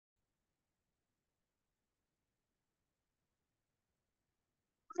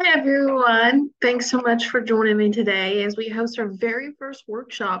Hey everyone, thanks so much for joining me today as we host our very first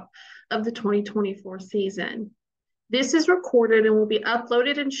workshop of the 2024 season. This is recorded and will be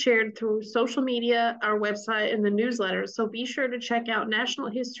uploaded and shared through social media, our website, and the newsletter. So be sure to check out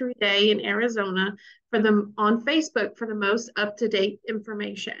National History Day in Arizona on Facebook for the most up-to-date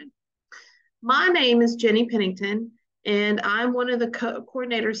information. My name is Jenny Pennington, and I'm one of the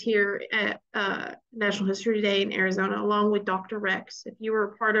coordinators here at National History Day in Arizona, along with Dr. Rex. If you were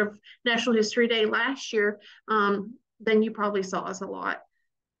a part of National History Day last year, then you probably saw us a lot.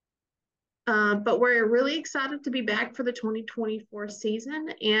 But we're really excited to be back for the 2024 season.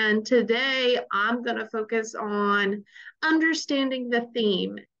 And today I'm going to focus on understanding the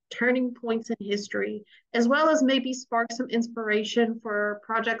theme, turning points in history, as well as maybe spark some inspiration for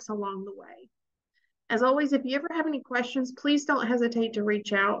projects along the way. As always, if you ever have any questions, please don't hesitate to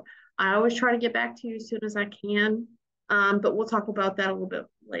reach out. I always try to get back to you as soon as I can, but we'll talk about that a little bit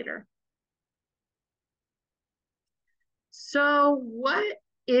later. So, what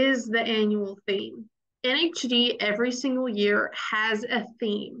is the annual theme? NHD every single year has a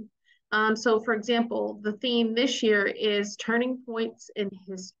theme. So, for example, the theme this year is Turning Points in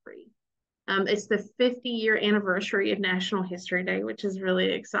History. It's the 50-year anniversary of National History Day, which is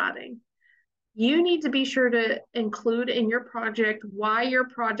really exciting. You need to be sure to include in your project why your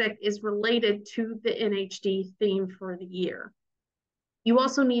project is related to the NHD theme for the year. You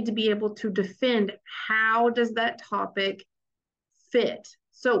also need to be able to defend how does that topic fit.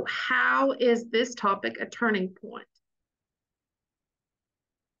 So how is this topic a turning point?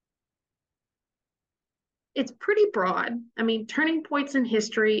 It's pretty broad. I mean, turning points in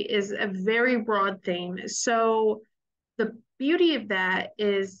history is a very broad theme. So the beauty of that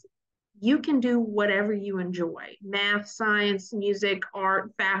is you can do whatever you enjoy: math, science, music,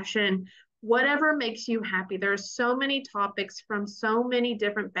 art, fashion, whatever makes you happy. There are so many topics from so many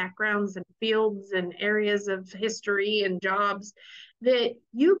different backgrounds and fields and areas of history and jobs that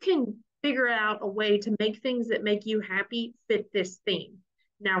you can figure out a way to make things that make you happy fit this theme.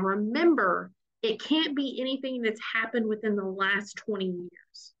 Now, remember, it can't be anything that's happened within the last 20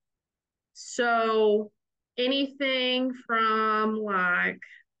 years. So, anything from like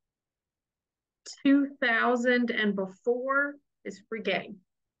 2000 and before is free game.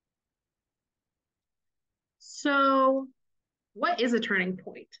 So, what is a turning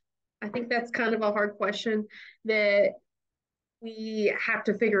point? I think that's kind of a hard question that we have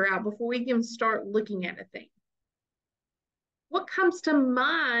to figure out before we can start looking at a thing. What comes to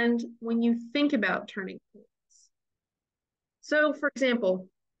mind when you think about turning points? So, for example,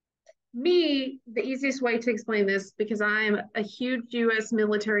 the easiest way to explain this, because I'm a huge US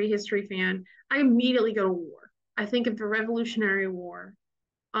military history fan, I immediately go to war. I think of the Revolutionary War.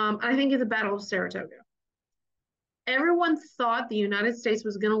 I think of the Battle of Saratoga. Everyone thought the United States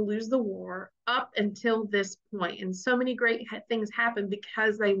was going to lose the war up until this point, and so many great things happened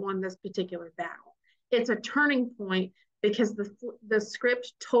because they won this particular battle. It's a turning point because the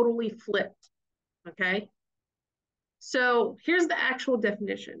script totally flipped. Okay, so here's the actual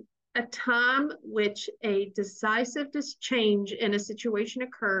definition: a time which a decisive change in a situation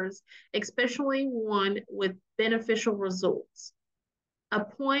occurs, especially one with beneficial results. A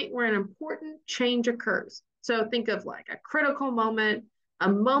point where an important change occurs. So think of like a critical moment,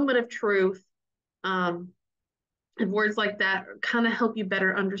 a moment of truth, and words like that kind of help you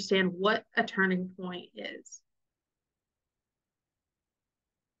better understand what a turning point is.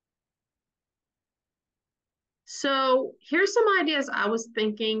 So here's some ideas I was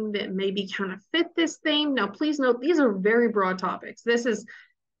thinking that maybe kind of fit this theme. Now, please note these are very broad topics. This is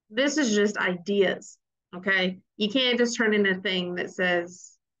just ideas. Okay, you can't just turn in a thing that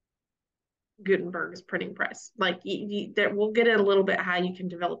says Gutenberg's printing press. Like we'll get at a little bit how you can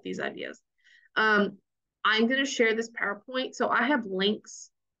develop these ideas. I'm going to share this PowerPoint. So I have links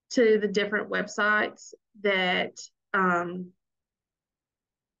to the different websites that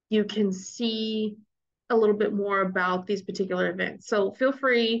you can see a little bit more about these particular events. So feel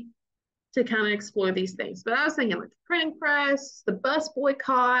free to kind of explore these things. But I was thinking like the printing press, the bus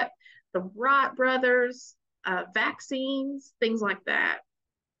boycott, the Wright brothers, vaccines, things like that.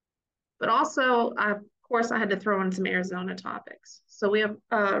 But also, of course, I had to throw in some Arizona topics. So we have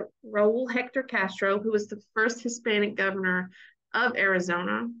Raul Hector Castro, who was the first Hispanic governor of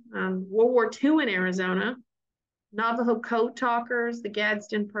Arizona, World War II in Arizona, Navajo code talkers, the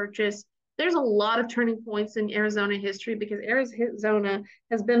Gadsden Purchase. There's a lot of turning points in Arizona history because Arizona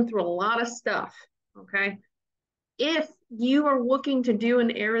has been through a lot of stuff. Okay. If you are looking to do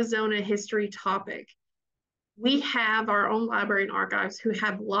an Arizona history topic, We have our own library and archives who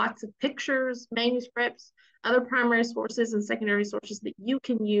have lots of pictures, manuscripts, other primary sources and secondary sources that you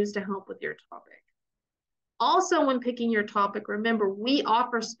can use to help with your topic. Also, when picking your topic, remember, we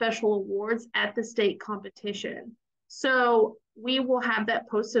offer special awards at the state competition. So we will have that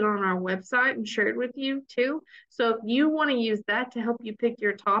posted on our website and shared with you too. So if you want to use that to help you pick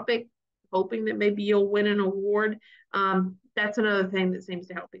your topic, hoping that maybe you'll win an award, that's another thing that seems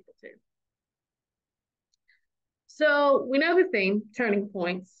to help people too. So we know the theme, turning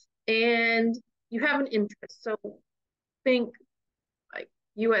points, and you have an interest. So think like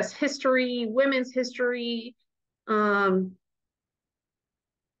US history, women's history, um,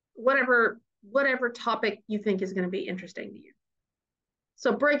 whatever topic you think is going to be interesting to you.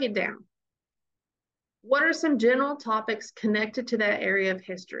 So break it down. What are some general topics connected to that area of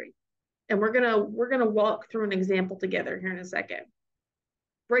history? And we're gonna walk through an example together here in a second.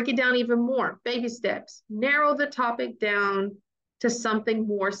 Break it down even more. Baby steps. Narrow the topic down to something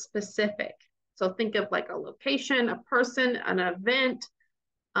more specific. So think of like a location, a person, an event,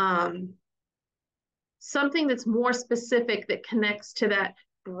 something that's more specific that connects to that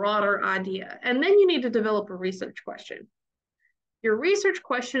broader idea. And then you need to develop a research question. Your research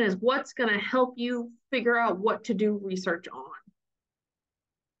question is what's going to help you figure out what to do research on.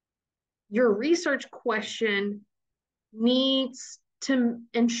 Your research question needs to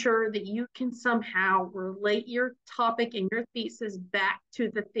ensure that you can somehow relate your topic and your thesis back to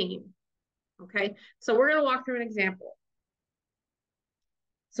the theme. Okay, so we're going to walk through an example.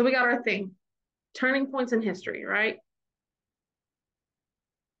 So we got our thing, turning points in history, right?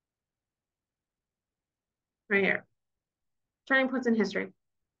 Right here, turning points in history.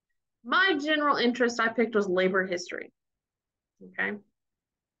 My general interest I picked was labor history. Okay,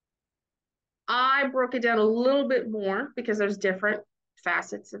 I broke it down a little bit more because there's different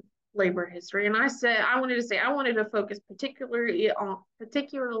facets of labor history. And I wanted to focus particularly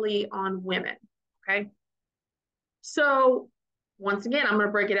on women. Okay. So once again, I'm going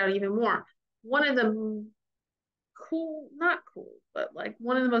to break it out even more. One of the not cool, but like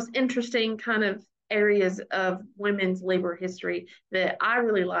one of the most interesting kind of areas of women's labor history that I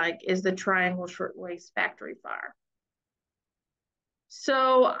really like is the Triangle Shirtwaist Factory Fire.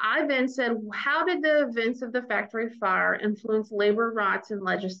 So I then said, how did the events of the factory fire influence labor rights and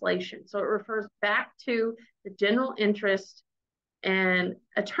legislation? So it refers back to the general interest and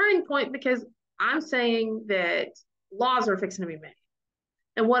a turning point because I'm saying that laws are fixing to be made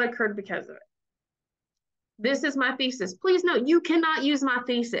and what occurred because of it. This is my thesis. Please note, you cannot use my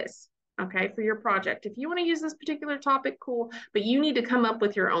thesis, okay, for your project. If you want to use this particular topic, cool, but you need to come up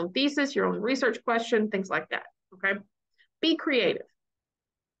with your own thesis, your own research question, things like that, okay? Be creative.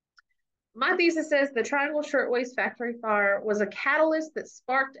 My thesis says the Triangle Shirtwaist Factory Fire was a catalyst that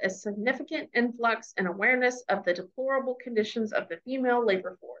sparked a significant influx and awareness of the deplorable conditions of the female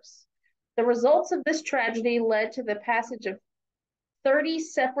labor force. The results of this tragedy led to the passage of 30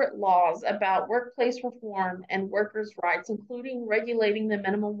 separate laws about workplace reform and workers' rights, including regulating the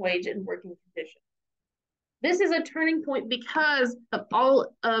minimum wage and working conditions. This is a turning point because of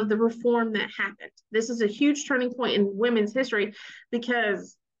all of the reform that happened. This is a huge turning point in women's history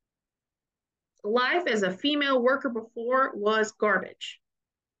because life as a female worker before was garbage.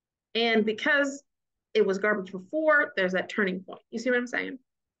 And because it was garbage before, there's that turning point. You see what I'm saying?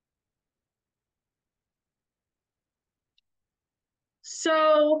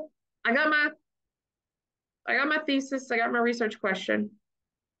 So I got my thesis, I got my research question.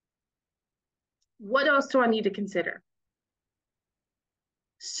 What else do I need to consider?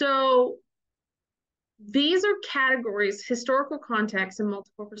 So these are categories, historical context and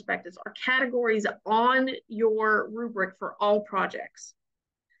multiple perspectives are categories on your rubric for all projects.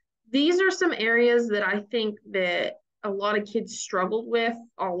 These are some areas that I think that a lot of kids struggled with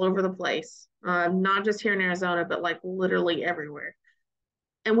all over the place, not just here in Arizona, but like literally everywhere.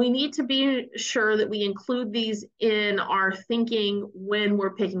 And we need to be sure that we include these in our thinking when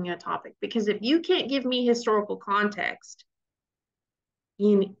we're picking a topic. Because if you can't give me historical context,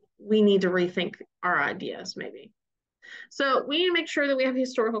 we need to rethink our ideas maybe. So we need to make sure that we have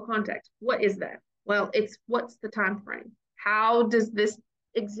historical context. What is that? Well, it's what's the time frame? How does this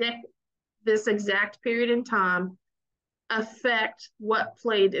exact period in time affect what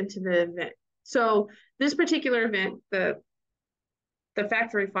played into the event? So this particular event, the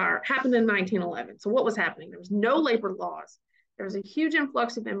factory fire, happened in 1911. So what was happening? There was no labor laws. There was a huge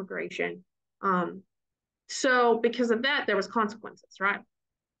influx of immigration. So because of that, there was consequences, right?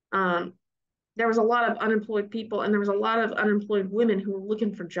 There was a lot of unemployed people and there was a lot of unemployed women who were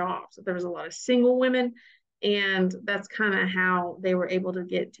looking for jobs. There was a lot of single women, and that's kind of how they were able to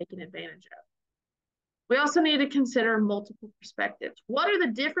get taken advantage of. We also need to consider multiple perspectives. What are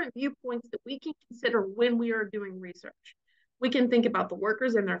the different viewpoints that we can consider when we are doing research? We can think about the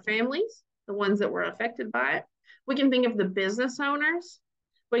workers and their families, the ones that were affected by it. We can think of the business owners.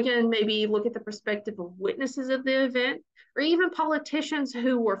 We can maybe look at the perspective of witnesses of the event, or even politicians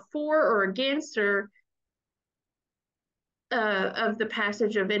who were for or against or of the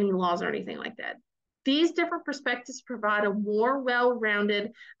passage of any laws or anything like that. These different perspectives provide a more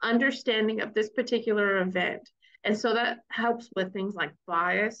well-rounded understanding of this particular event. And so that helps with things like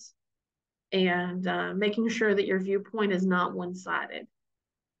bias and making sure that your viewpoint is not one-sided,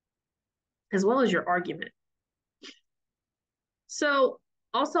 as well as your argument. So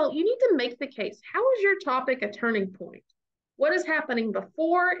also, you need to make the case. How is your topic a turning point? What is happening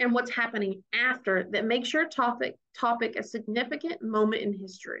before and what's happening after that makes your topic a significant moment in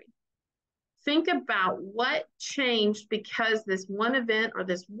history? Think about what changed because this one event or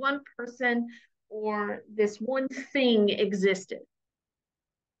this one person or this one thing existed.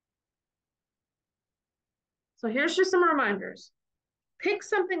 So here's just some reminders. Pick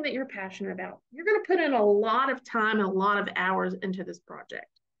something that you're passionate about. You're going to put in a lot of time and a lot of hours into this project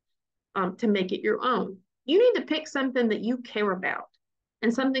to make it your own. You need to pick something that you care about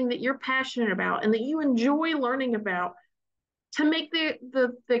and something that you're passionate about and that you enjoy learning about to make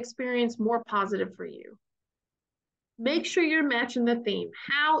the experience more positive for you. Make sure you're matching the theme.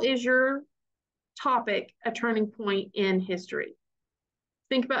 How is your topic a turning point in history?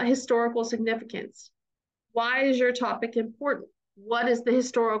 Think about historical significance. Why is your topic important? What is the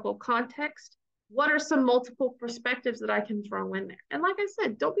historical context? What are some multiple perspectives that I can throw in there? And like I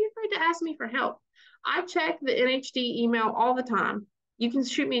said, don't be afraid to ask me for help. I check the NHD email all the time. You can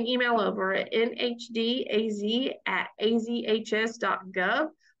shoot me an email over at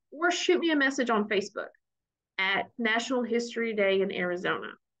nhdaz@azhs.gov or shoot me a message on Facebook at National History Day in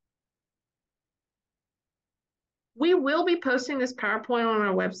Arizona. We will be posting this PowerPoint on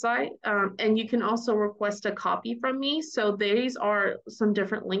our website, and you can also request a copy from me. So these are some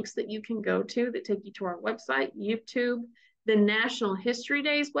different links that you can go to that take you to our website, YouTube, the National History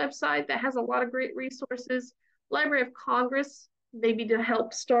Days website that has a lot of great resources, Library of Congress, maybe to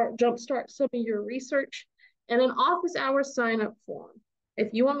help jumpstart some of your research, and an office hours sign-up form.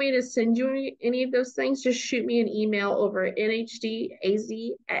 If you want me to send you any of those things, just shoot me an email over at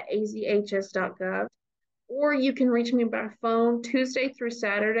nhdaz@azhs.gov. Or you can reach me by phone Tuesday through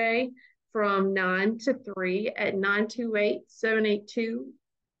Saturday from 9 to 3 at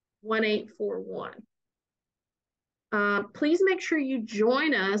 928-782-1841. Please make sure you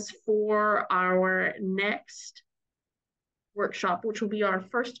join us for our next workshop, which will be our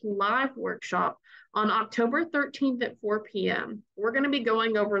first live workshop on October 13th at 4 p.m. We're going to be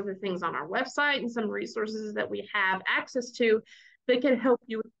going over the things on our website and some resources that we have access to that can help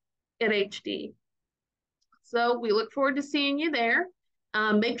you with NHD. So we look forward to seeing you there.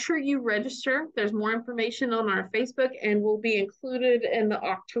 Make sure you register. There's more information on our Facebook and will be included in the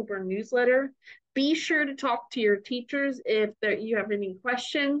October newsletter. Be sure to talk to your teachers if you have any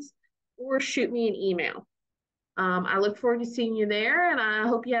questions or shoot me an email. I look forward to seeing you there and I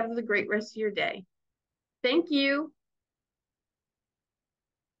hope you have a great rest of your day. Thank you.